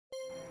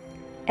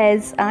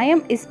As I am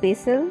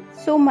special,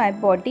 so my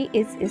body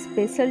is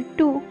special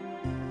too.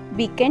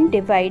 We can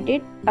divide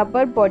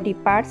our body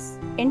parts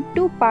in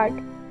two parts,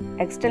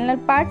 external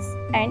parts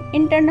and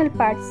internal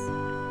parts.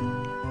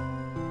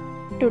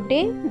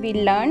 Today we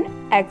learn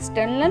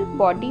external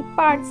body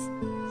parts.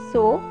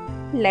 So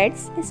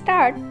let's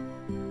start.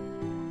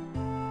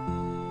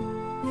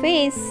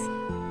 Face.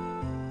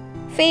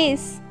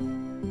 Face.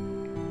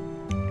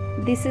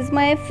 This is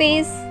my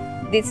face.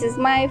 This is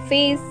my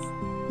face.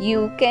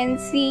 You can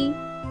see.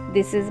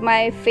 This is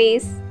my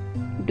face.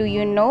 Do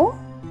you know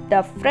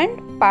the front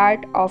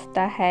part of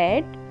the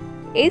head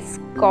is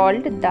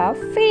called the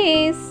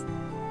face?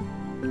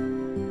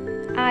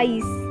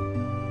 Eyes.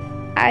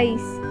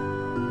 Eyes.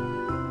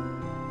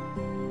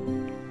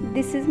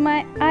 This is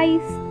my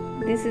eyes.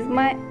 This is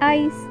my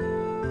eyes.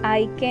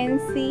 I can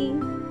see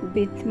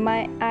with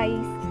my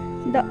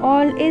eyes. The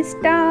all is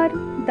dark.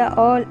 The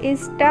all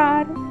is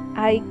dark.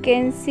 I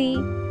can see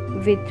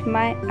with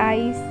my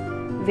eyes.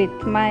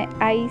 With my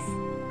eyes.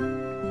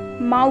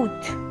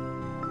 Mouth.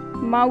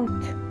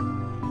 Mouth.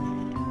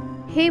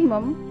 Hey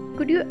mom,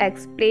 could you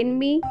explain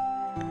me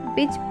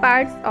which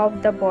parts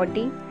of the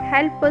body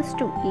help us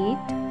to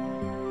eat?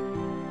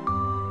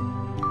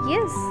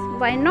 Yes,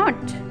 why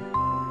not?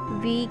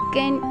 We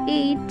can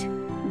eat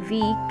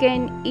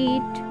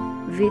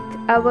with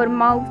our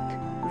mouth.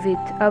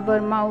 With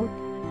our mouth.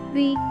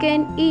 We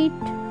can eat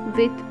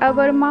with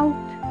our mouth.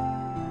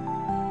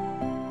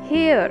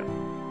 Hair.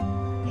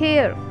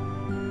 Hair.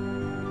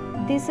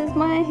 This is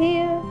my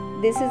hair.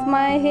 This is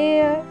my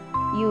hair.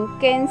 You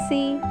can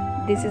see.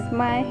 This is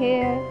my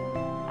hair.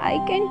 I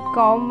can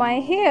comb my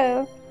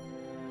hair.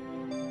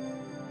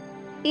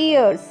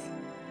 Ears.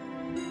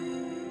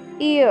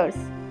 Ears.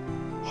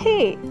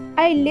 Hey,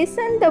 I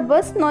listen the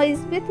bus noise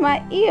with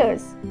my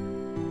ears.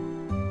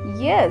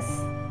 Yes,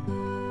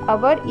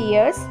 our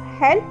ears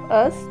help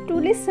us to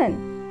listen.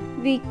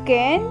 We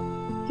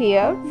can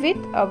hear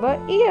with our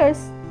ears.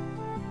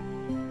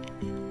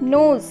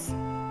 Nose.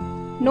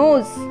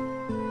 Nose.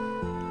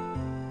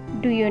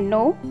 Do you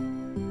know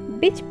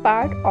which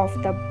part of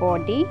the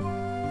body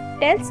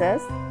tells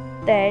us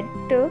that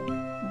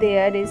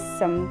there is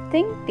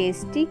something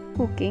tasty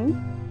cooking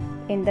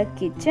in the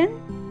kitchen?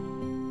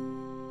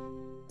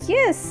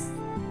 Yes,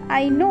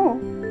 I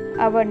know.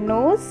 Our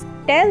nose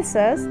tells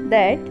us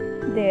that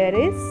there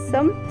is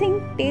something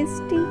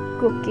tasty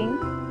cooking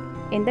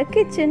in the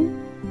kitchen.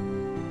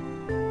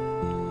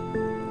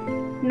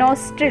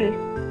 Nostril.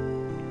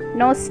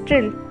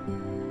 Nostril.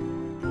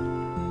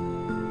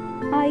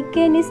 I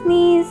can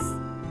sneeze.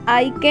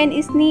 I can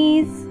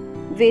sneeze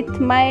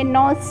with my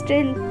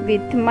nostril.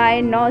 With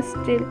my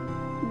nostril.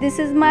 This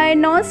is my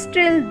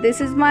nostril. This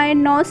is my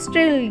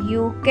nostril.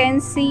 You can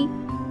see.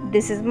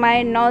 This is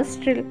my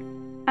nostril.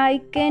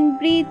 I can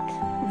breathe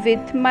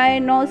with my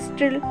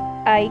nostril.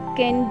 I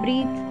can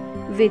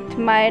breathe with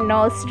my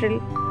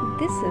nostril.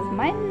 This is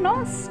my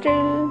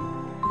nostril.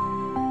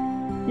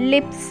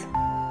 Lips.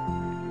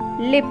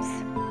 Lips.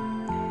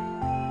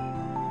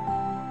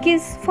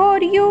 Kiss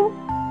for you.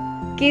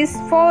 Kiss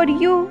for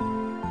you.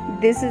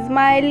 This is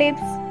my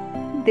lips.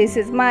 This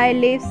is my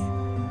lips.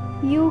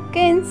 You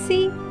can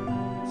see.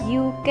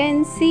 You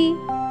can see.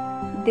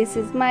 This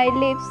is my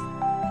lips.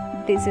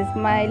 This is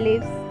my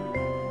lips.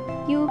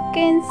 You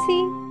can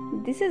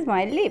see. This is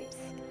my lips.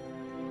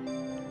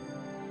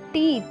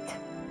 Teeth.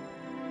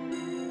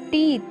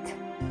 Teeth.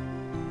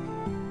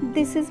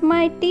 This is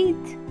my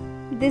teeth.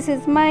 This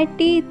is my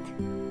teeth.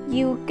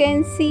 You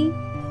can see.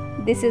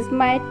 This is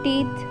my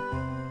teeth.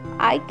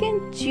 I can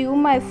chew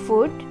my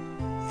food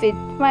with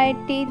my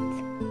teeth.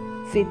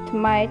 With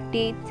my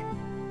teeth.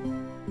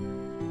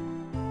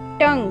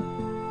 Tongue.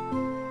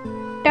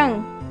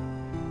 Tongue.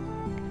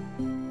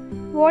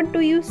 What do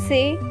you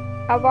say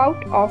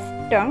about of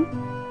tongue?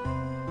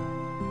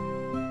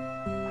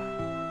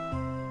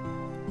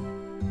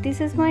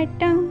 This is my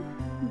tongue.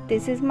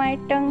 This is my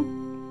tongue.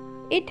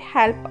 It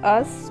helps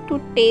us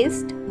to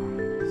taste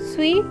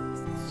sweet,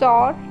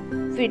 sour,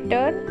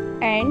 bitter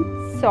and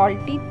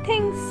salty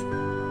things.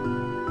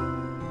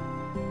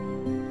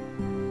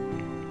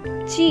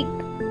 Cheek.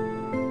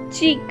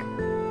 Cheek.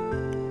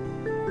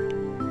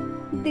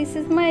 This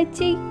is my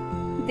cheek.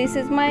 This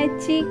is my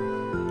cheek.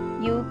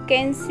 You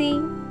can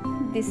see.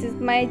 This is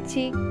my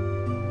cheek.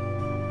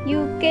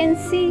 You can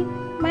see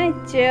my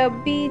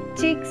chubby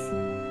cheeks.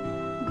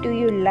 Do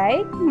you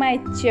like my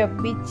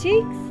chubby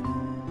cheeks?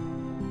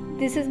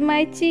 This is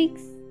my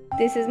cheeks.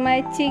 This is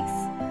my cheeks.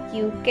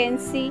 You can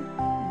see.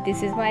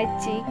 This is my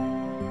cheek.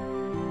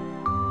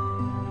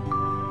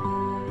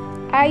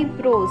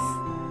 Eyebrows.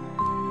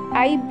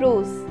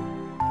 Eyebrows.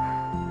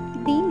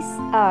 These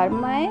are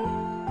my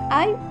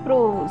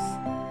eyebrows.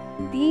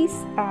 These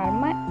are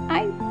my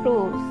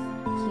eyebrows.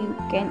 You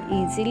can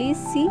easily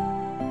see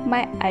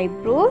my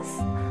eyebrows.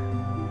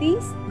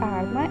 These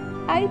are my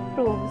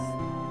eyebrows.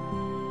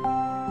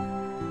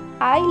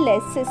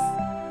 Eyelashes.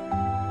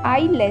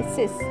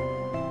 Eyelashes.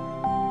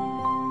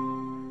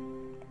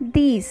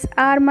 These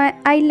are my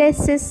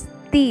eyelashes.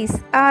 These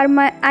are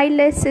my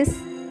eyelashes.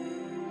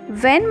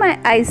 When my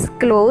eyes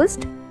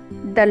closed,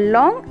 The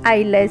long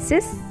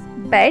eyelashes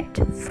wet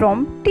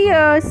from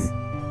tears.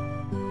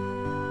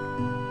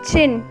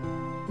 Chin,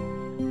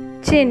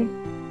 chin.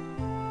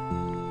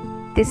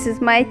 This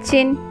is my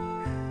chin.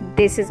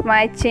 This is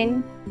my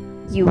chin.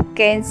 You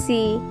can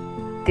see.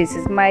 This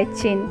is my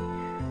chin.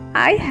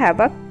 I have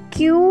a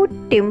cute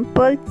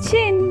dimple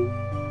chin.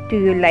 Do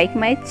you like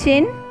my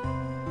chin?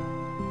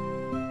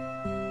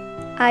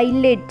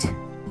 Eyelid,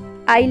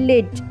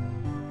 eyelid.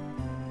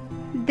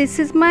 This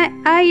is my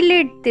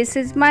eyelid. This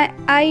is my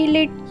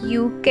eyelid.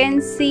 You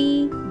can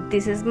see.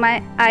 This is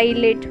my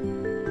eyelid.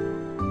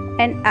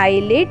 An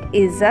eyelid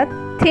is a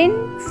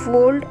thin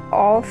fold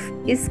of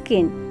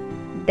skin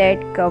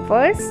that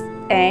covers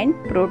and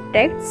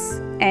protects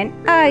an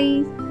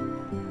eye.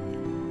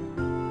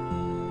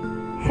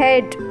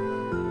 Head,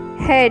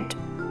 head.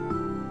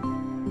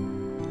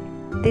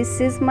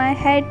 This is my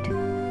head.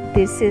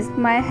 This is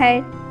my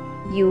head.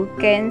 You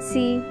can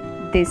see.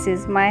 This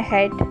is my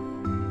head.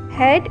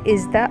 Head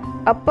is the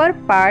upper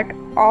part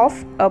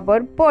of our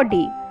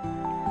body.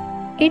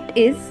 It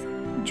is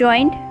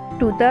joined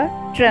to the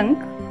trunk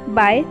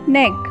by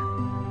neck.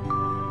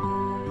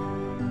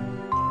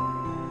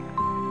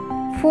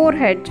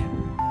 Forehead,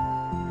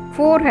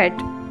 forehead.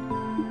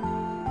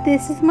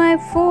 This is my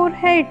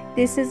forehead.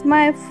 This is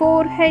my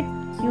forehead.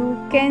 You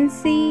can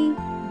see.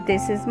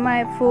 This is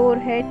my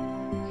forehead.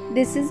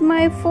 This is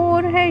my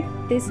forehead.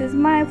 This is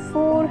my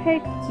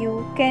forehead.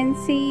 You can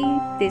see.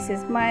 This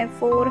is my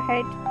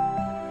forehead.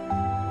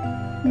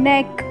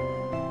 Neck,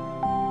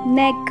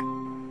 neck.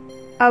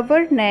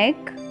 Our neck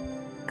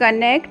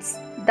connects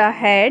the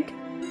head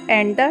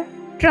and the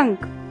trunk.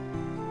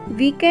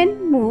 We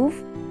can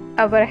move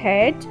our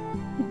head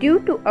due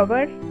to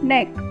our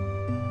neck.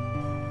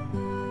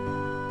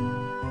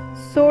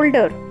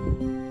 Shoulder,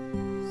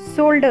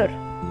 shoulder.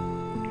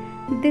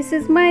 This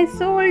is my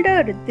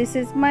shoulder. This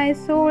is my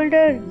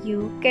shoulder.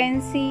 You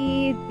can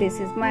see. This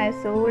is my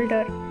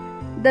shoulder.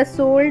 The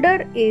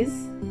shoulder is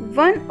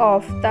one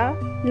of the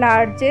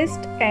largest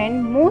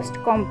and most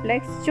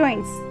complex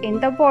joints in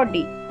the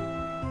body.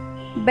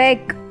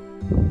 Back,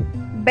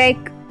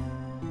 back.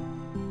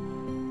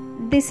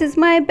 This is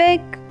my back.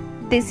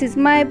 This is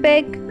my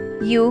back.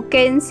 You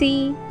can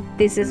see.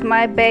 This is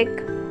my back.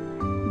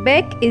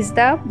 Back is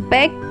the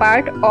back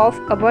part of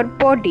our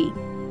body.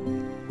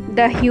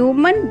 The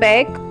human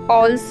back,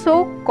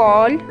 also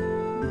called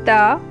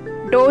the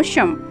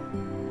dorsum.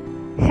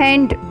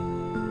 Hand,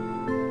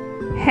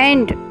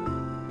 hand.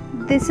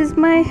 This is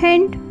my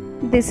hand.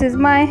 This is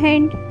my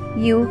hand.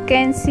 You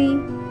can see.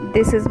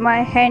 This is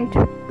my hand.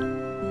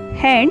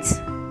 Hands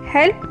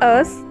help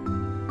us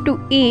to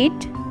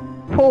eat,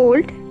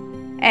 hold,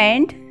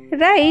 and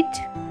write.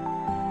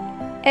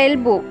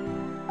 Elbow,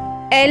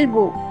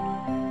 elbow.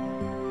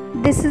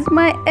 This is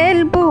my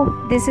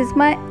elbow. This is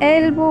my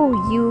elbow.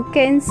 You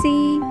can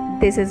see.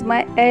 This is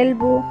my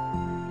elbow.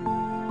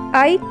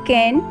 I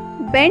can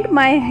bend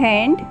my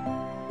hand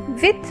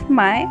with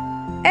my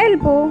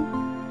elbow.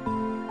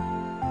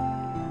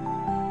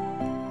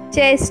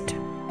 Chest,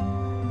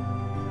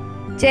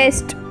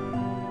 chest.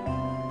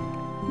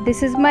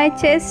 This is my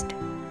chest.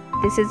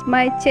 This is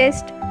my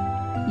chest.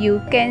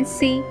 You can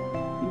see.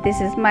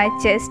 This is my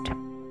chest.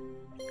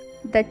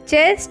 The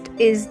chest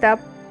is the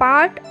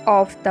part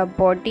of the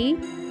body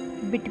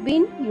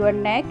between your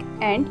neck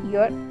and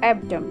your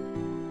abdomen.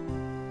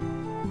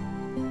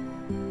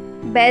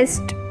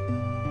 Breast,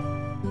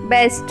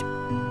 breast.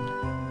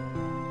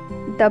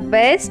 The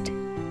breast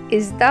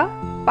is the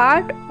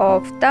part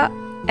of the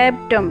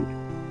abdomen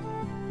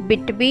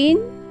between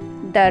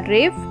the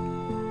rib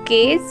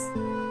cage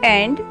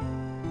and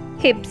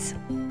hips.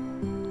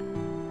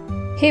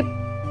 Hip,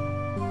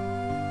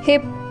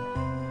 hip.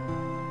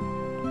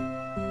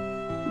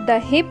 The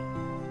hip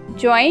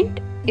joint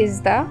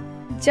is the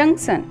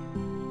junction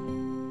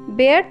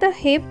where the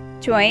hip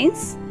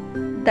joins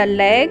the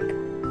leg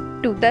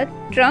to the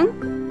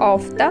trunk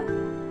of the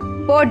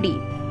body.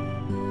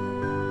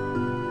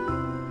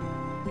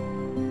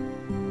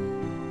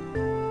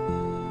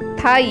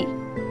 Thigh,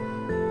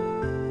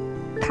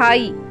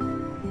 thigh.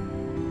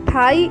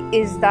 Thigh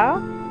is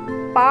the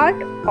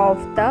part of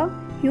the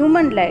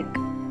human leg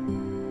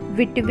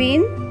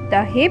between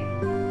the hip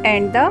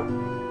and the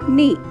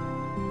knee.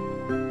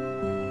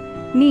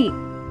 Knee,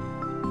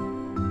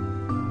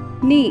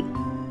 knee.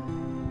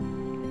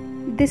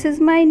 This is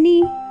my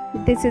knee.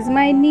 This is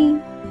my knee.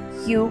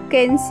 You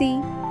can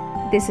see.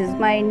 This is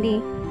my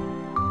knee.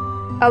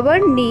 Our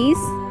knees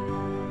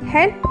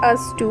help us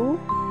to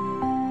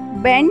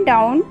bend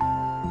down,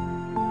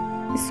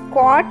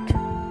 squat,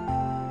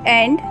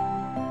 and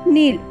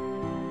kneel.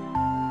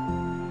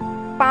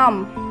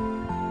 Palm,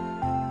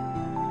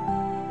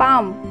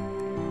 palm.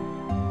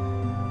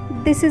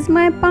 This is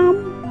my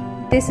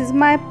palm. This is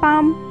my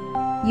palm.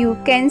 You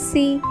can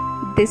see.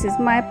 This is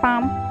my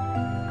palm.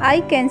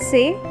 I can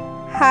say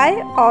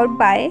hi or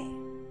bye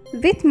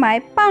with my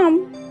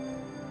palm.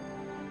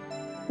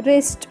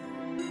 Wrist,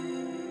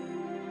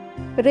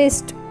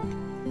 wrist.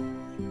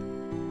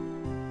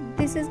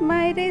 This is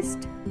my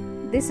wrist.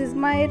 This is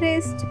my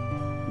wrist.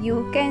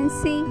 You can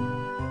see.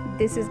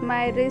 This is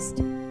my wrist.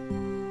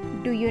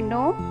 Do you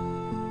know?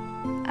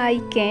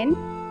 I can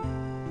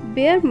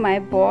wear my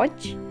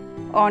watch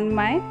on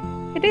my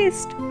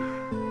wrist.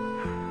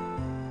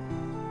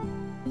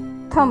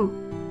 Thumb.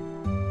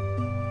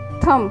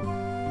 Thumb.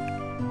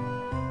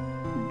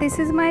 This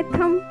is my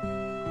thumb.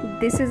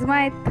 This is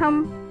my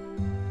thumb.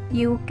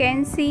 You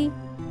can see.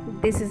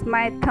 This is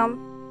my thumb.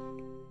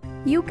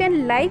 You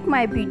can like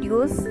my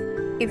videos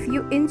if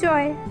you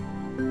enjoy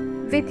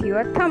with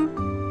your thumb.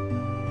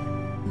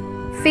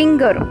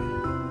 Finger.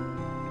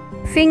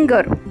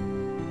 Finger.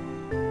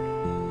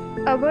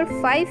 Our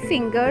 5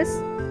 fingers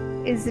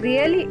is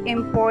really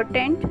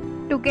important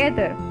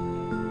together.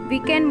 We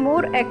can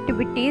more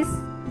activities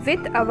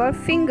with our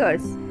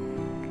fingers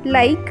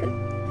like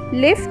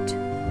lift,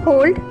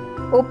 hold,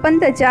 open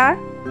the jar,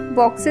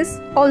 boxes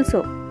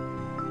also.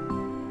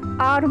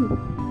 Arm.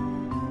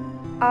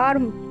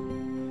 Arm.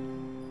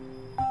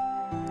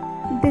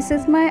 This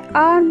is my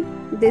arm.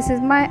 This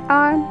is my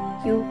arm.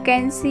 You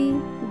can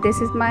see. This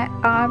is my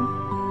arm.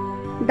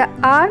 The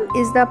arm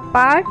is the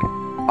part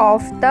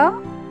of the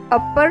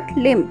upper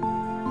limb.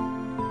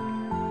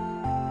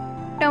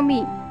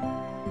 Tummy.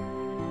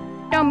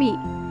 Tummy.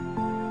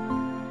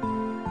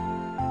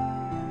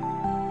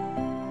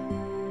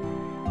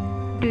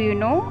 Do you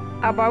know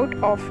about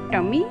of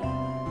tummy?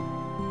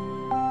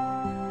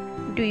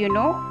 Do you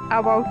know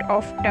about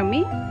of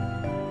tummy?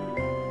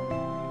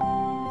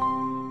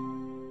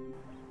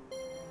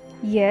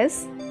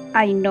 Yes,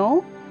 I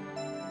know.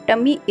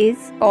 Tummy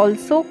is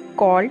also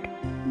called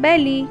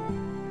belly.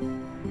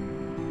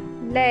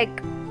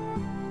 Leg.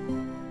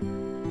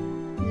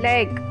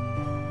 Leg.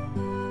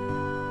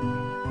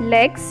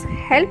 Legs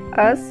help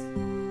us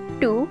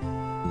to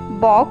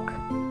walk,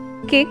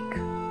 kick,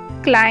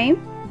 climb,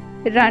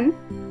 run,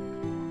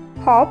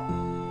 hop,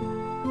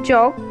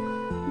 jog,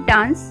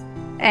 dance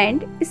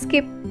and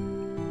skip.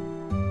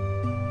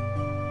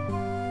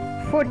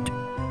 Foot.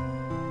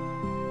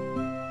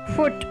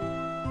 Foot.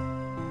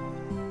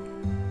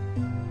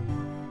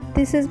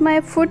 This is my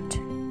foot.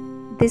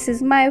 This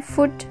is my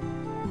foot.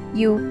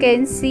 You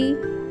can see.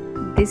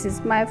 This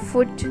is my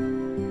foot.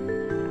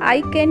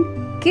 I can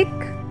kick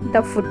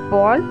the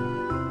football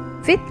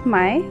with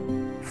my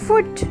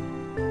foot.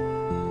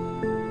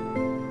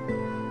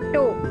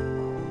 Toe.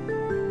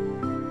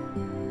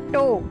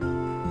 Toe.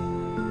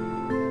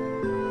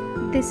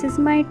 This is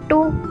my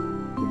toe.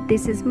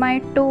 This is my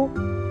toe.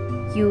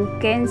 You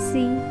can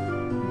see.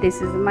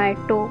 This is my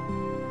toe.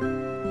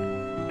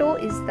 Toe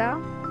is the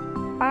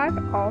part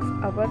of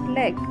our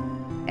leg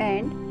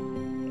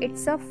and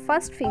it's the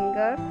first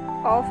finger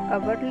of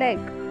our leg.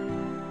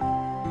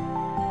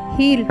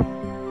 Heel.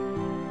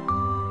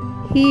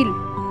 Heel.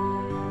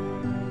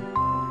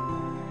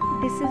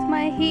 This is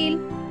my heel.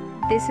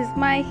 This is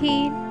my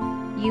heel.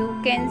 You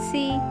can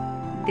see.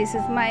 This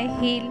is my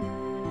heel.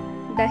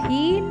 The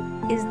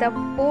heel is the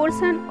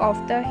portion of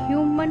the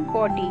human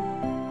body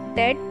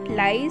that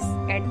lies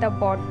at the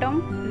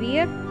bottom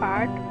rear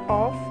part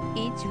of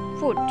each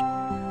foot.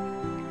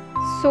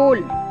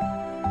 Sole.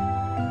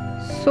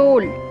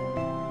 Sole.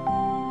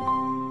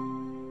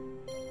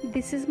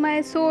 This is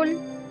my sole.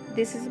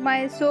 This is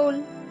my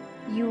sole.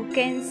 You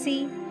can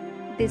see.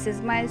 This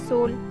is my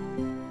sole.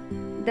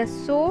 The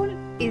sole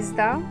is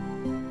the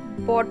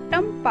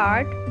bottom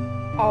part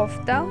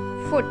of the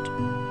foot.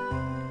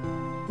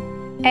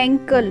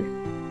 Ankle.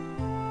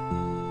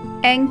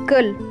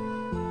 Ankle.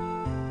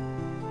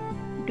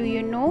 Do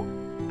you know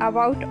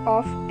about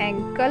of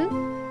ankle?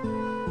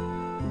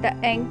 The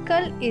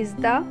ankle is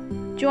the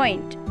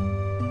joint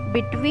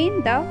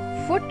between the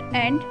foot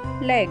and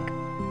leg,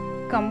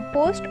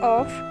 composed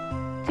of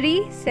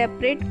 3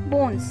 separate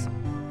bones.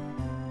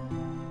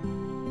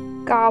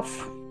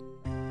 Calf.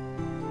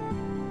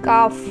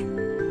 Calf.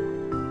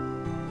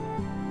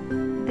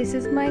 This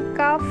is my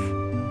calf.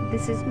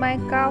 This is my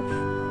calf.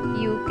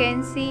 You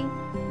can see.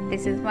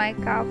 This is my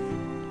calf.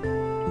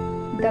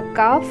 The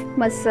calf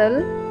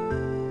muscle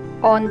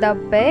on the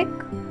back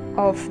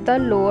of the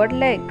lower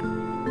leg.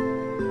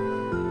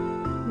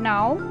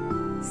 Now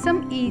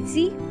some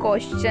easy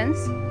questions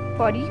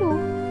for you.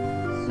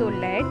 So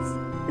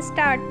let's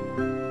start.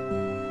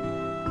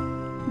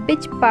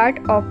 Which part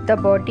of the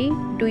body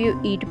do you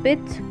eat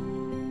with?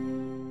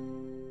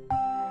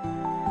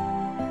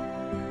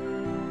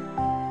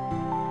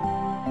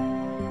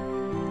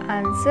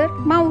 Answer: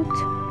 mouth.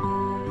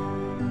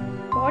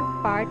 What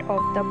part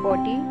of the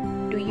body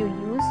do you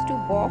use to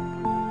walk?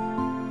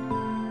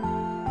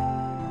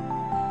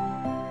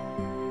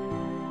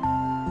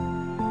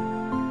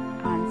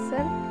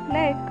 Answer: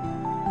 leg.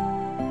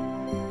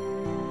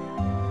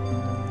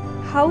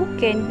 How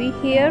can we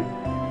hear?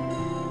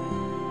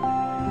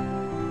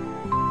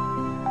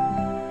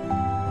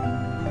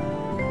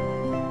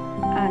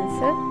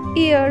 Answer: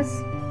 ears.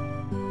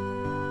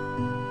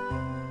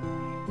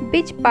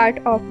 Which part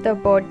of the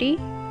body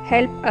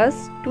help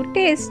us to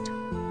taste?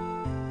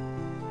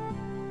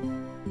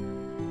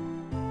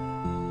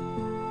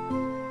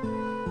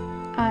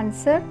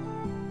 Answer: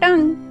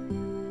 tongue.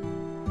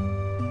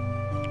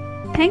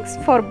 Thanks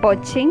for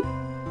watching.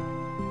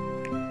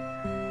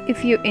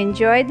 If you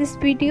enjoy this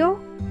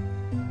video,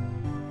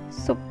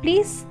 so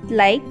please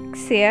like,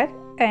 share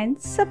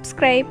and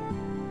subscribe.